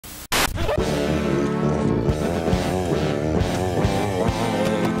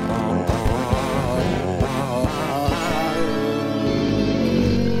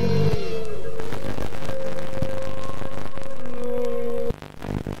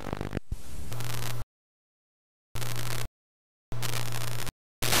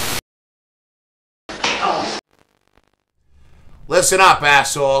Listen up,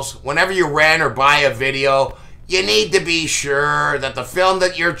 assholes. Whenever you rent or buy a video, you need to be sure that the film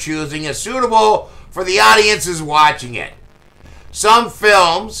that you're choosing is suitable for the audiences watching it. Some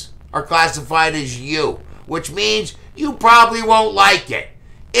films are classified as U, which means you probably won't like it.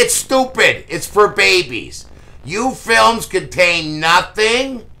 It's stupid. It's for babies. U films contain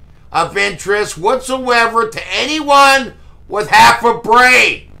nothing of interest whatsoever to anyone with half a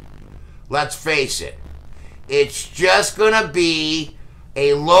brain. Let's face it. It's just gonna be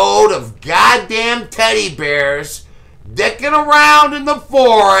a load of goddamn teddy bears dicking around in the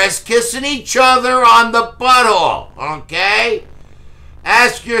forest, kissing each other on the butthole, okay?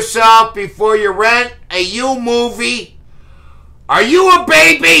 Ask yourself before you rent a U movie, are you a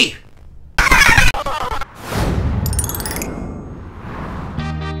baby?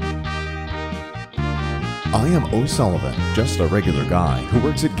 I am O'Sullivan, just a regular guy who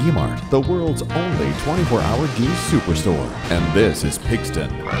works at Ghee-Mart, the world's only 24-hour ghee superstore. And this is Pigston,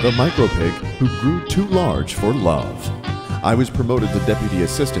 the micro-pig who grew too large for love. I was promoted to deputy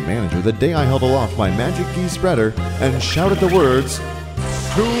assistant manager the day I held aloft my magic ghee spreader and shouted the words,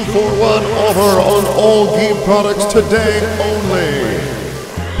 2-for-1 offer on all ghee products today only.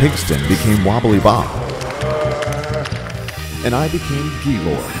 Pigston became Wobbly Bob. And I became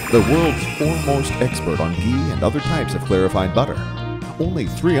Ghee-Lord, the world's foremost expert on ghee and other types of clarified butter. Only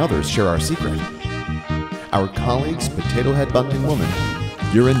 3 others share our secret. Our colleagues, Potato Head Bundling Woman,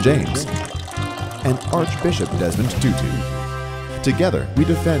 Urine James, and Archbishop Desmond Tutu. Together, we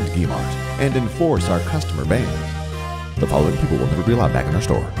defend Ghee-Mart and enforce our customer ban. The following people will never be allowed back in our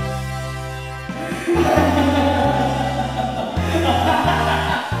store.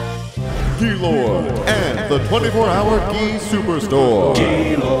 Ghee-Lord and the 24-hour ghee superstore.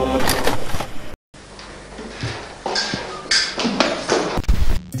 Ghee-Lord.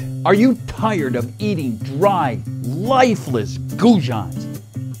 Are you tired of eating dry, lifeless Goujons?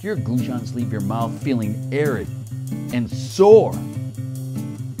 Do your Goujons leave your mouth feeling arid and sore?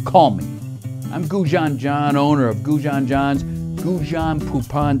 Call me. I'm Goujon John, owner of Goujon John's Goujon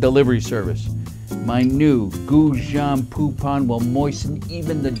Poupon delivery service. My new Goujon Poupon will moisten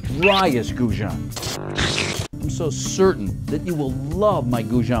even the driest Goujon. I'm so certain that you will love my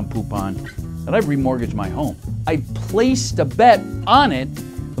Goujon Poupon that I've remortgaged my home. I placed a bet on it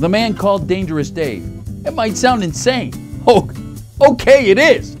with a man called Dangerous Dave. It might sound insane. Oh, okay, it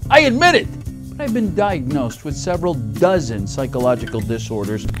is. I admit it. But I've been diagnosed with several dozen psychological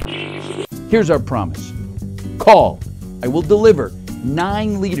disorders. Here's our promise. Call. I will deliver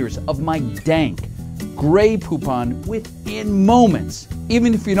 9 liters of my dank gray poupon within moments.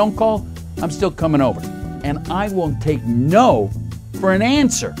 Even if you don't call, I'm still coming over. And I won't take no for an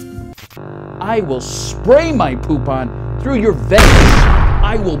answer. I will spray my poupon through your veins.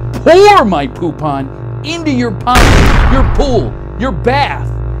 I will pour my poupon into your pond, your pool, your bath.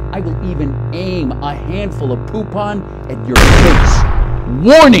 I will even aim a handful of poupon at your face.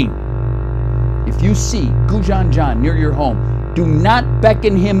 Warning! If you see Goujon John near your home, do not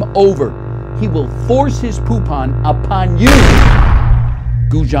beckon him over. He will force his poupon upon you.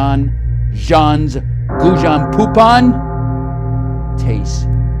 Goujon John's Goujon Poupon tastes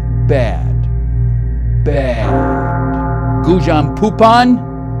bad. Bad. Goujon Poupon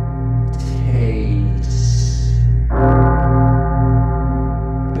tastes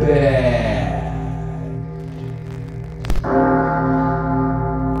bad.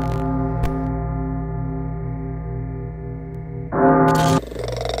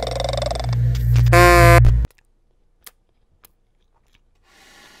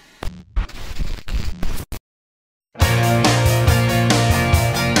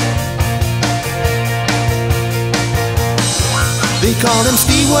 They call him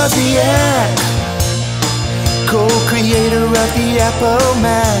Steve Wozniak, co-creator of the Apple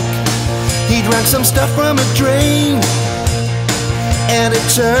Mac. He drank some stuff from a drain, and it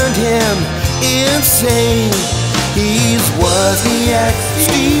turned him insane. He's Wozniak,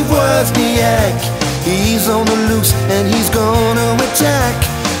 Steve Wozniak. He's on the loose and he's gonna attack.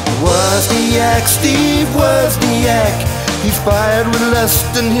 Wozniak, Steve Wozniak. He's fired with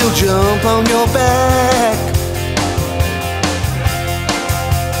lust and he'll jump on your back.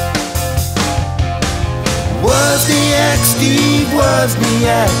 Wozniak, Steve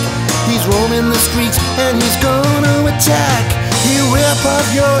Wozniak. He's roaming the streets and he's gonna attack. He'll rip off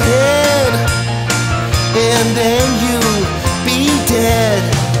your head and then you'll be dead.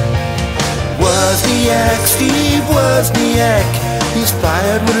 Wozniak, Steve Wozniak. He's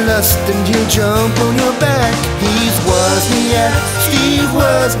fired with lust and he'll jump on your back. He's Wozniak, Steve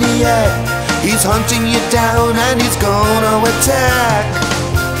Wozniak. He's hunting you down and he's gonna attack.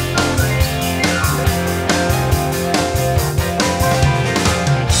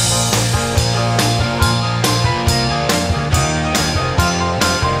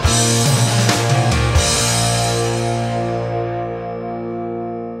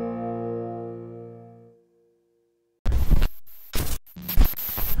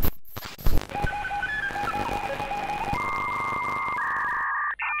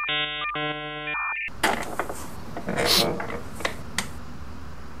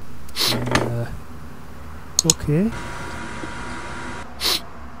 Okay.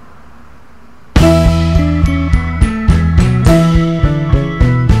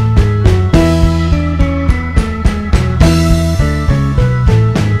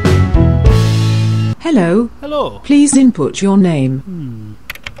 Hello. Hello. Please input your name.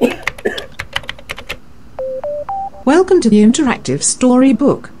 Welcome to the interactive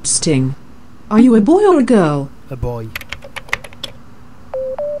storybook, Sting. Are you a boy or a girl? A boy.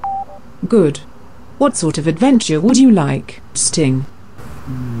 Good. What sort of adventure would you like, Sting?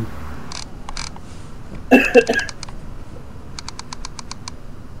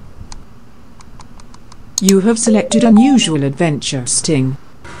 You have selected unusual adventure, Sting.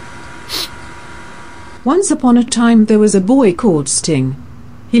 Once upon a time there was a boy called Sting.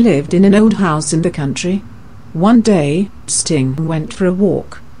 He lived in an old house in the country. One day, Sting went for a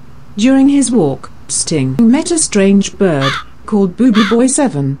walk. During his walk, Sting met a strange bird called Booby Boy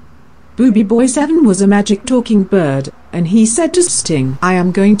 7. Booby Boy 7 was a magic talking bird, and he said to Sting, "I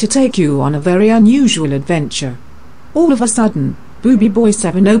am going to take you on a very unusual adventure." All of a sudden, Booby Boy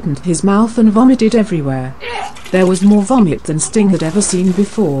 7 opened his mouth and vomited everywhere. There was more vomit than Sting had ever seen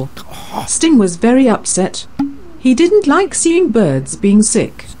before. Sting was very upset. He didn't like seeing birds being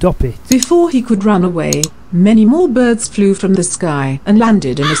sick. Stop it. Before he could run away, many more birds flew from the sky and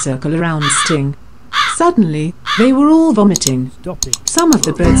landed in a circle around Sting. Suddenly, they were all vomiting. Stop it. Some of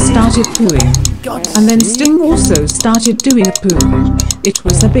the birds started pooing, and then Sting also started doing a poo. It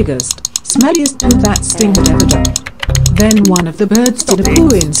was the biggest, smelliest poo that Sting had ever done. Then one of the birds did a poo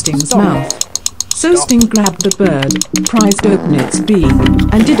in Sting's mouth. So Sting grabbed the bird, prized open its beak,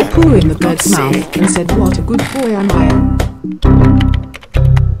 and did a poo in the bird's mouth and said, "What a good boy am I."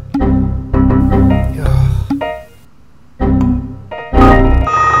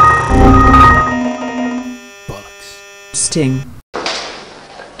 Bollocks. Sting.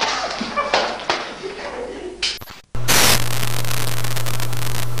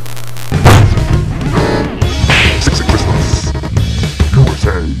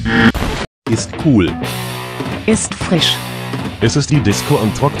 Ist cool. Ist frisch. Es ist die Disco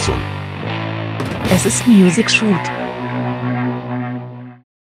am Trockzung. Es ist Music Shoot.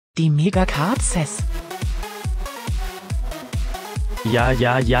 Die Mega Cards. Ja,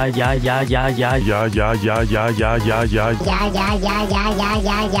 ja, ja, ja, ja, ja, ja, ja, ja, ja, ja, ja, ja, ja. Ja, ja, ja, ja, ja,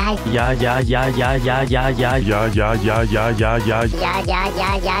 ja, ja. Ja, ja, ja, ja,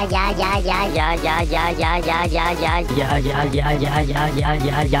 ja, ja, ja, ja, ja, ja, ja, ja, ja. Ja, ja, ja, ja, ja, ja, ja. Ja, ja, ja, ja, ja, ja, ja. Ja, ja, ja, ja, ja, ja,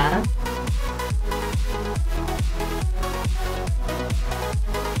 ja, ja.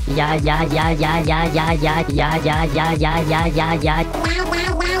 Ja, ja, ja, ja, ja, ja, ja, ja, ja, ja, ja, ja, ja, ja.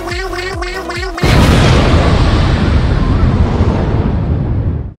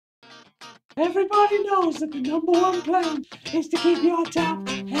 Everybody knows that the #1 plan is to keep your top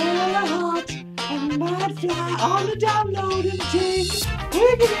hella hot and mad fly on the download and ting.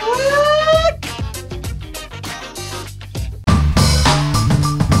 Wiggity wig!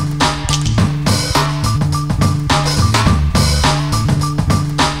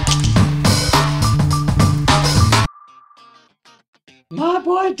 My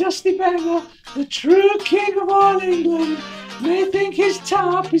boy Dusty Banger, the true king of all England, may think his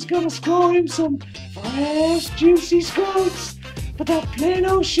top is gonna score him some fresh, juicy scoots, but that plain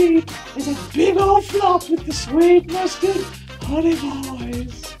old sheep is a big old flop with the sweet mustard honey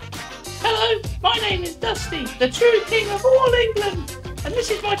boys. Hello, my name is Dusty, the true king of all England, and this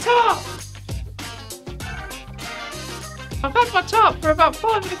is my top. I've had my top for about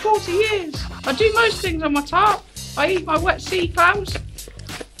 5¼ years. I do most things on my top. I eat my wet sea clams.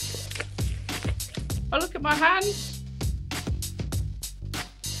 I look at my hands.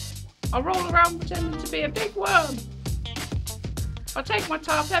 I roll around pretending to be a big worm. I take my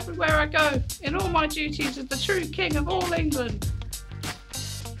tarp everywhere I go, in all my duties as the true king of all England.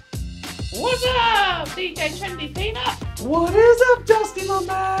 What's up, DJ Trendy Peanut? What is up, Dusty, my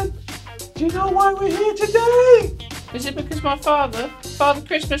man? Do you know why we're here today? Is it because my Father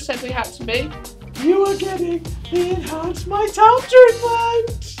Christmas said we had to be? You are getting the Enhance My Top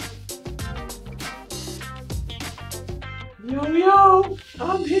treatment! Yo,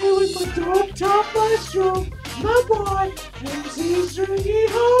 I'm here with my dog top maestro, my boy, MC Stringy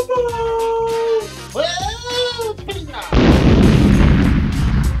Hobo! Whoa, Peanut!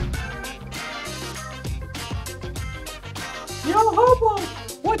 Yo, Hobo,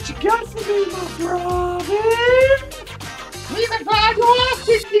 what you got for me, my brother? We're glad you asked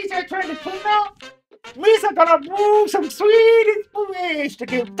this, DJ Trendy Peanut. We're gonna brew some sweet inspiration to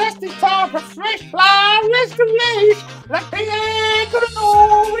give Dusty Top a fresh fly restoration like they ain't gonna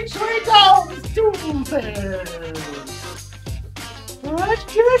know which way down is Tuesday.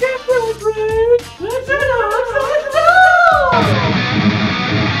 Chicken bread. Let's go.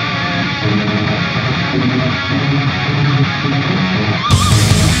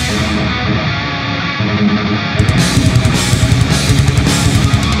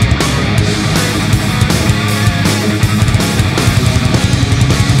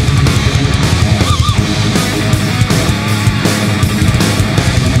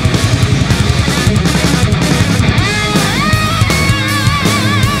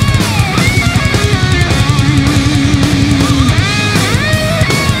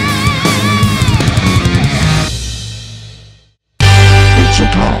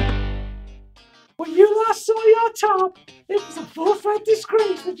 When you last saw your top, it was a full-fat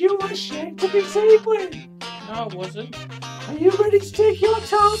disgrace that you were ashamed to be seen with. No, it wasn't. Are you ready to take your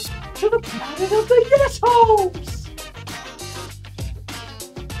top to the planet of the yes-holes?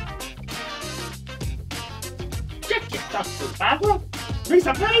 Check your stuff, Barbara. There's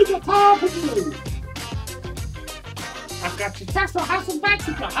a major time for you. I've got your tassel house and bags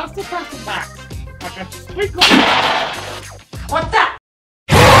and your house and tassel bags. I've got your sprinkle. What the?